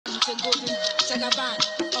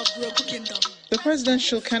The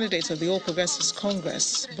presidential candidate of the All Progressives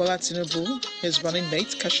Congress, Bola Tinubu, his running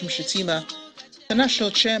mate, Kashim Shettima, the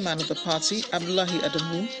national chairman of the party, Abdullahi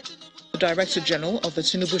Adamu, the Director General of the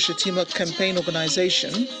Tinubu Shettima Campaign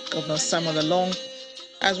Organization, Governor Samuel Along,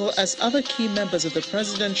 as well as other key members of the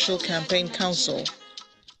Presidential Campaign Council,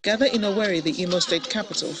 gather in Owerri, the Imo State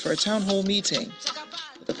capital, for a town hall meeting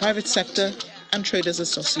with the private sector and Traders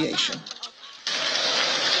Association.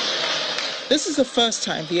 This is the first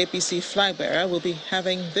time the APC flag bearer will be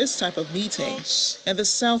having this type of meeting in the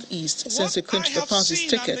southeast since he clinched the party's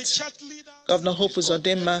ticket. Governor Hope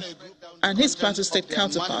Uzodinma and his Plateau State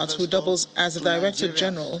counterpart, who doubles as the Director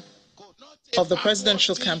General of the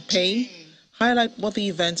presidential campaign, highlight what the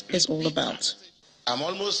event is all about. I'm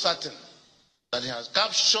almost certain that he has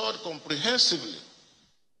captured comprehensively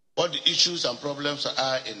what the issues and problems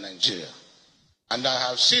are in Nigeria. And I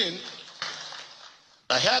have seen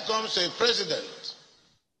that here comes a president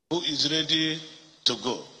who is ready to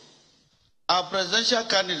go. Our presidential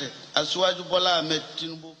candidate, Asiwaju Bola Ahmed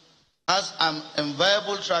Tinubu, has an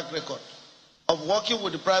enviable track record of working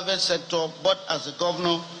with the private sector both as a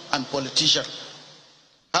governor and politician.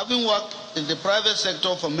 Having worked in the private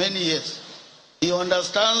sector for many years, he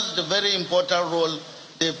understands the very important role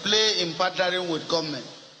they play in partnering with government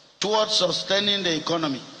towards sustaining the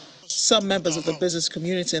economy. Some members of the business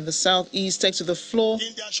community in the southeast take to the floor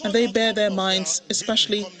and they bear their minds,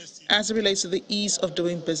 especially as it relates to the ease of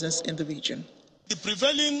doing business in the region. The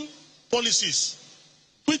prevailing policies,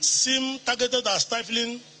 which seem targeted at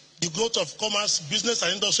stifling the growth of commerce, business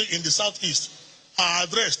and industry in the southeast, are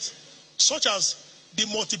addressed, such as the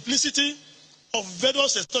multiplicity of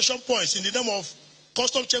various extortion points in the name of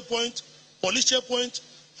custom checkpoint, police checkpoint,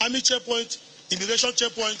 army checkpoint, immigration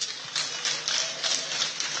checkpoint,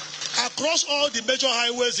 across all the major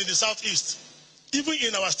highways in the southeast, even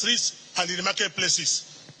in our streets and in the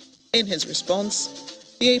marketplaces. In his response,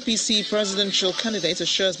 the APC presidential candidate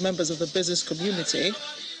assures members of the business community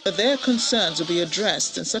that their concerns will be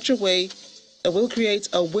addressed in such a way that will create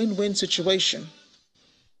a win-win situation.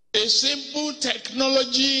 A simple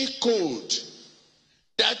technology code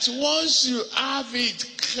that once you have it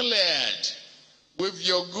cleared with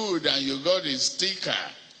your good and you got a sticker,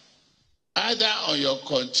 either on your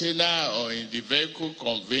container or in the vehicle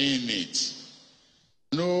conveying it,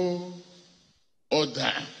 no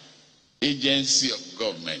other agency of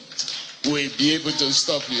government will be able to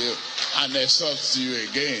stop you and exhaust you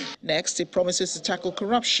again. Next, he promises to tackle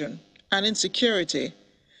corruption and insecurity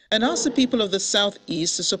and asks the people of the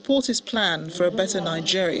southeast to support his plan for a better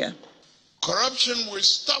Nigeria. Corruption will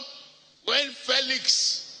stop when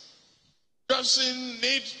Felix doesn't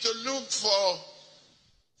need to look for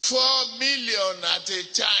 4 million at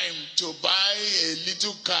a time to buy a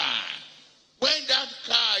little car. When that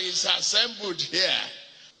car is assembled here,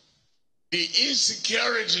 the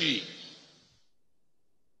insecurity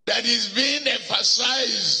that is being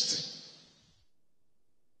emphasized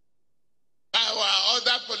by our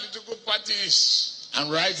other political parties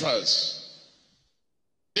and rivals,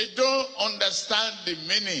 they don't understand the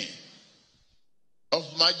meaning of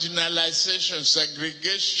marginalization,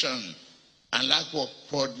 segregation, and lack of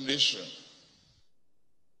coordination.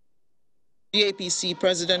 The APC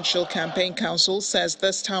Presidential Campaign Council says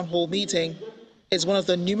this town hall meeting is one of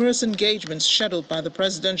the numerous engagements scheduled by the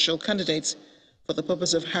presidential candidates for the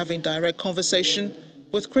purpose of having direct conversation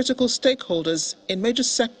with critical stakeholders in major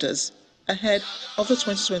sectors ahead of the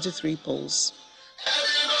 2023 polls.